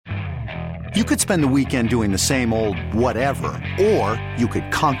You could spend the weekend doing the same old whatever, or you could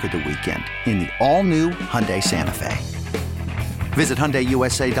conquer the weekend in the all-new Hyundai Santa Fe. Visit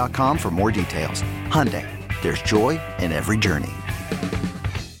HyundaiUSA.com for more details. Hyundai, there's joy in every journey.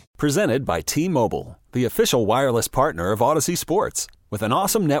 Presented by T-Mobile, the official wireless partner of Odyssey Sports. With an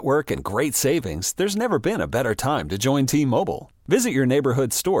awesome network and great savings, there's never been a better time to join T-Mobile. Visit your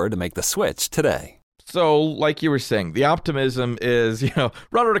neighborhood store to make the switch today. So, like you were saying, the optimism is,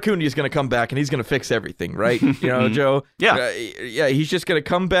 Ronald Acuna is going to come back and he's going to fix everything, right? Joe? Yeah. He's just going to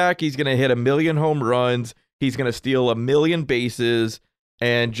come back. He's going to hit 1 million home runs. He's going to steal 1 million bases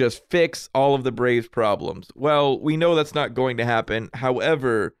and just fix all of the Braves' problems. Well, we know that's not going to happen.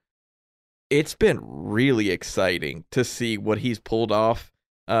 However, it's been really exciting to see what he's pulled off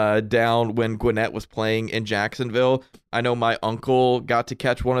down when Gwinnett was playing in Jacksonville. I know my uncle got to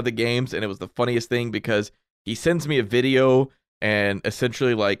catch one of the games, and it was the funniest thing because he sends me a video and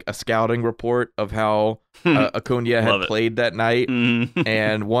essentially like a scouting report of how Acuna had played that night.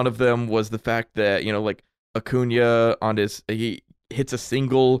 And one of them was the fact that, Acuna he hits a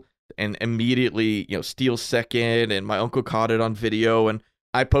single and immediately, steals second, and my uncle caught it on video, and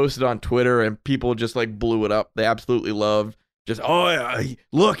I posted on Twitter, and people just blew it up. They absolutely loved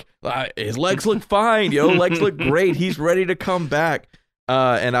look, his legs look fine, legs look great. He's ready to come back.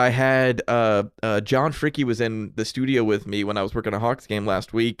 And I had John Fricky was in the studio with me when I was working a Hawks game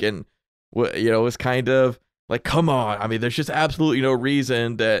last week, and it was kind of like, come on. I mean, there's just absolutely no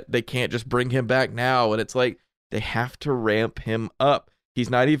reason that they can't just bring him back now. And it's like they have to ramp him up. He's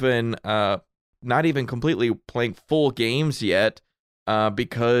not even completely playing full games yet.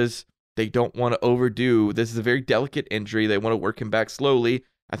 Because they don't want to overdo. This is a very delicate injury. They want to work him back slowly.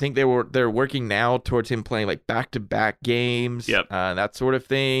 I think they're working now towards him playing back-to-back games, that sort of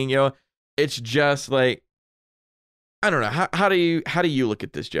thing. It's just I don't know. How do you look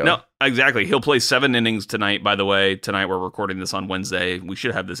at this, Joe? No, exactly. He'll play 7 innings tonight, by the way. Tonight we're recording this on Wednesday. We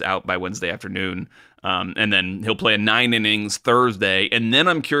should have this out by Wednesday afternoon. And then he'll play 9 innings Thursday. And then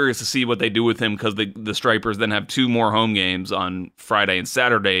I'm curious to see what they do with him because the Stripers then have 2 more home games on Friday and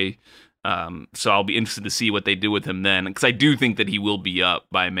Saturday. So I'll be interested to see what they do with him then, because I do think that he will be up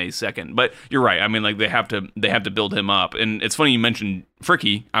by May 2nd. But you're right. I mean, they have to build him up. And it's funny you mentioned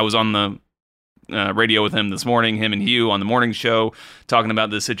Fricky. I was on the radio with him this morning, him and Hugh on the morning show, talking about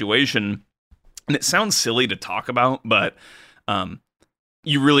this situation. And it sounds silly to talk about, but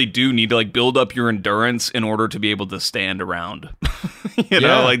you really do need to build up your endurance in order to be able to stand around.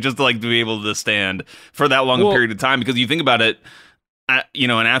 Just to be able to stand for that long a period of time. Because you think about it, an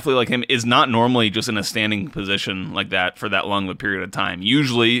athlete like him is not normally just in a standing position like that for that long of a period of time.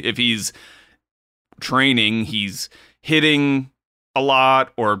 Usually, if he's training, he's hitting a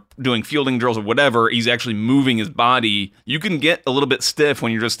lot or doing fielding drills or whatever, he's actually moving his body. You can get a little bit stiff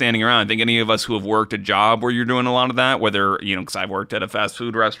when you're just standing around. I think any of us who have worked a job where you're doing a lot of that, whether, because I've worked at a fast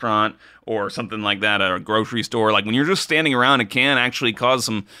food restaurant or something like that at a grocery store, when you're just standing around, it can actually cause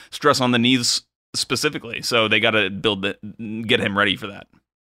some stress on the knees specifically. So they got to get him ready for that.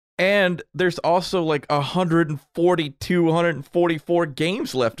 And there's also 142, 144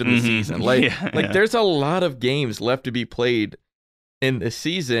 games left in the season. There's a lot of games left to be played in this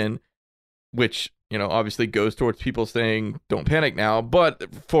season, which, obviously goes towards people saying, don't panic now. But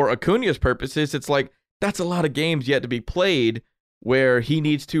for Acuna's purposes, it's that's a lot of games yet to be played where he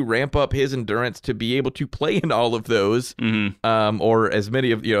needs to ramp up his endurance to be able to play in all of those. Or as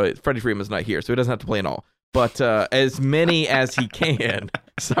many of, Freddie Freeman's not here, so he doesn't have to play in all. But as many as he can.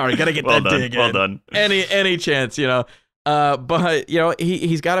 Sorry, got to get that dig in. Well done. Any chance, But,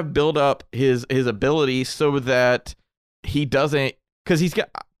 he's got to build up his ability so that he doesn't, because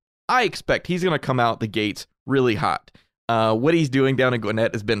I expect he's going to come out the gates really hot. What he's doing down in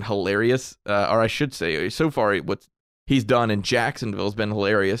Gwinnett has been hilarious, or I should say, so far what he's done in Jacksonville has been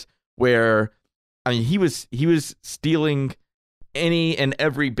hilarious. Where, he was stealing any and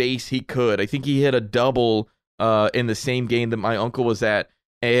every base he could. I think he hit a double in the same game that my uncle was at,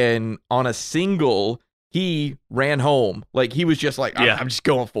 and on a single he ran home. He was just I'm just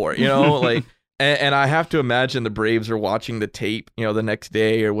going for it, And I have to imagine the Braves are watching the tape, the next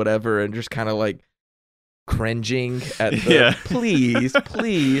day or whatever, and just kind of cringing at the,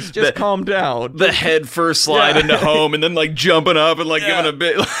 please, just calm down. The head first slide into home and then jumping up and giving a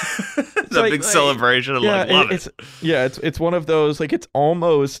bit, a big celebration. And love it. It's one of those, it's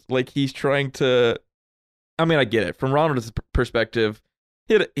almost he's trying to, I get it. From Ronald's perspective,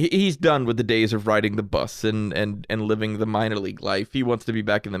 he's done with the days of riding the bus and living the minor league life. He wants to be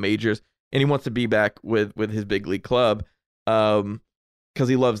back in the majors. And he wants to be back with his big league club because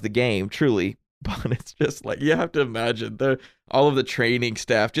he loves the game, truly. But it's just like, you have to imagine all of the training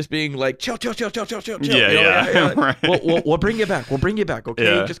staff just being like, chill. Yeah. Right. We'll bring you back.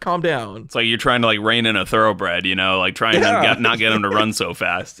 Okay, just calm down. It's like you're trying to like rein in a thoroughbred, like trying to not get him to run so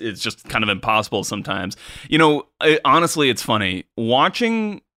fast. It's just kind of impossible sometimes. Honestly, it's funny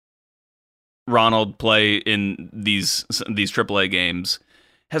watching Ronald play in these AAA games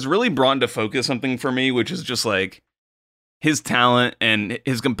has really brought into focus something for me, which is just like his talent and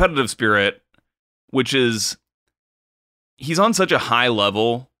his competitive spirit, which is he's on such a high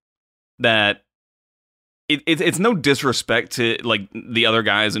level that it's no disrespect to like the other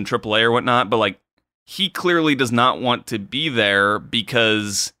guys in AAA or whatnot, but like he clearly does not want to be there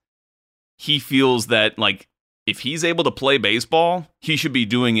because he feels that like if he's able to play baseball, he should be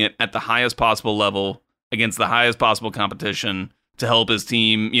doing it at the highest possible level against the highest possible competition to help his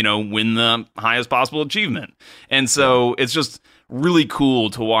team, win the highest possible achievement. And so it's just really cool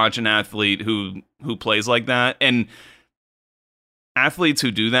to watch an athlete who plays like that. And athletes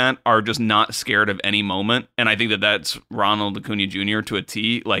who do that are just not scared of any moment. And I think that that's Ronald Acuna Jr. to a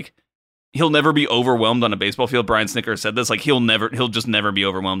T. Like, he'll never be overwhelmed on a baseball field. Brian Snitker said this. Like, he'll just never be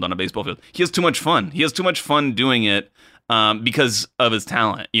overwhelmed on a baseball field. He has too much fun. He has too much fun doing it because of his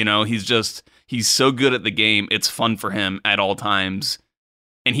talent. He's so good at the game. It's fun for him at all times.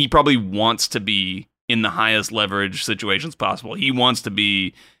 And he probably wants to be in the highest leverage situations possible. He wants to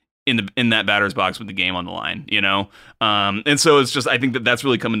be in that batter's box with the game on the line, and so it's just, I think that's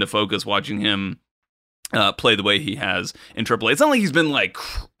really come into focus watching him play the way he has in AAA. It's not like he's been like,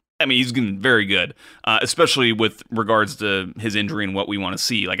 he's been very good, especially with regards to his injury and what we want to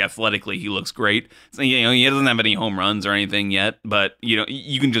see. Like athletically, he looks great. So, he doesn't have any home runs or anything yet, but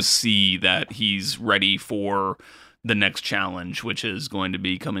you can just see that he's ready for the next challenge, which is going to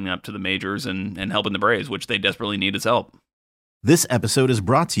be coming up to the majors and helping the Braves, which they desperately need his help. This episode is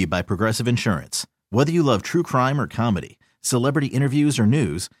brought to you by Progressive Insurance. Whether you love true crime or comedy, celebrity interviews or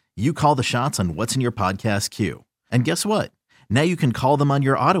news, you call the shots on what's in your podcast queue. And guess what? Now you can call them on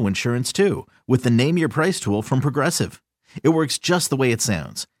your auto insurance too with the Name Your Price tool from Progressive. It works just the way it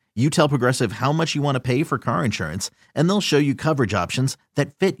sounds. You tell Progressive how much you want to pay for car insurance, and they'll show you coverage options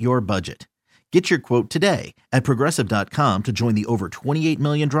that fit your budget. Get your quote today at Progressive.com to join the over 28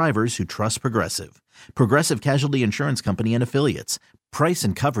 million drivers who trust Progressive. Progressive Casualty Insurance Company and Affiliates. Price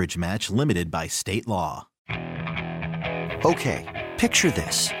and coverage match limited by state law. Okay, picture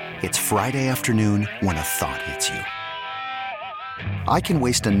this. It's Friday afternoon when a thought hits you. I can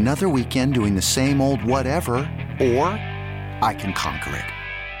waste another weekend doing the same old whatever, or I can conquer it.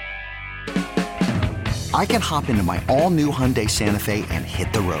 I can hop into my all-new Hyundai Santa Fe and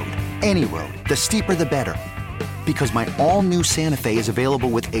hit the road. Any road. The steeper, the better. Because my all-new Santa Fe is available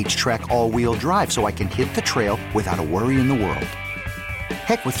with H-Track all-wheel drive, so I can hit the trail without a worry in the world.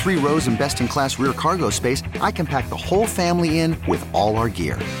 Heck, with 3 rows and best-in-class rear cargo space, I can pack the whole family in with all our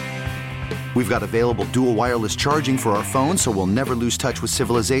gear. We've got available dual wireless charging for our phones, so we'll never lose touch with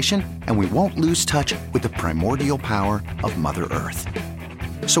civilization, and we won't lose touch with the primordial power of Mother Earth.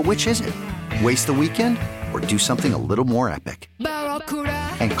 So which is it? Waste the weekend or do something a little more epic?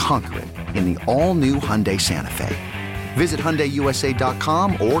 And conquer it in the all-new Hyundai Santa Fe. Visit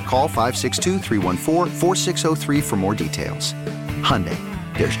HyundaiUSA.com or call 562-314-4603 for more details. Hyundai,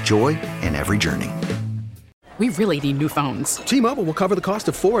 there's joy in every journey. We really need new phones. T-Mobile will cover the cost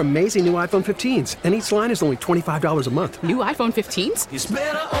of 4 amazing new iPhone 15s, and each line is only $25 a month. New iPhone 15s? It's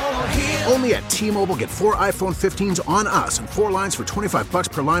better over here. Only at T-Mobile, get 4 iPhone 15s on us and 4 lines for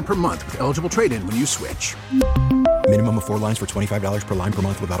 $25 per line per month with eligible trade-in when you switch. Minimum of 4 lines for $25 per line per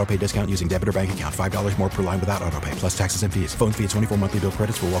month with auto-pay discount using debit or bank account. $5 more per line without auto-pay, plus taxes and fees. Phone fee at 24 monthly bill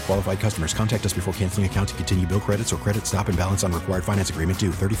credits for well-qualified customers. Contact us before canceling account to continue bill credits or credit stop and balance on required finance agreement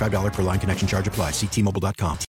due. $35 per line connection charge applies. See T-Mobile.com.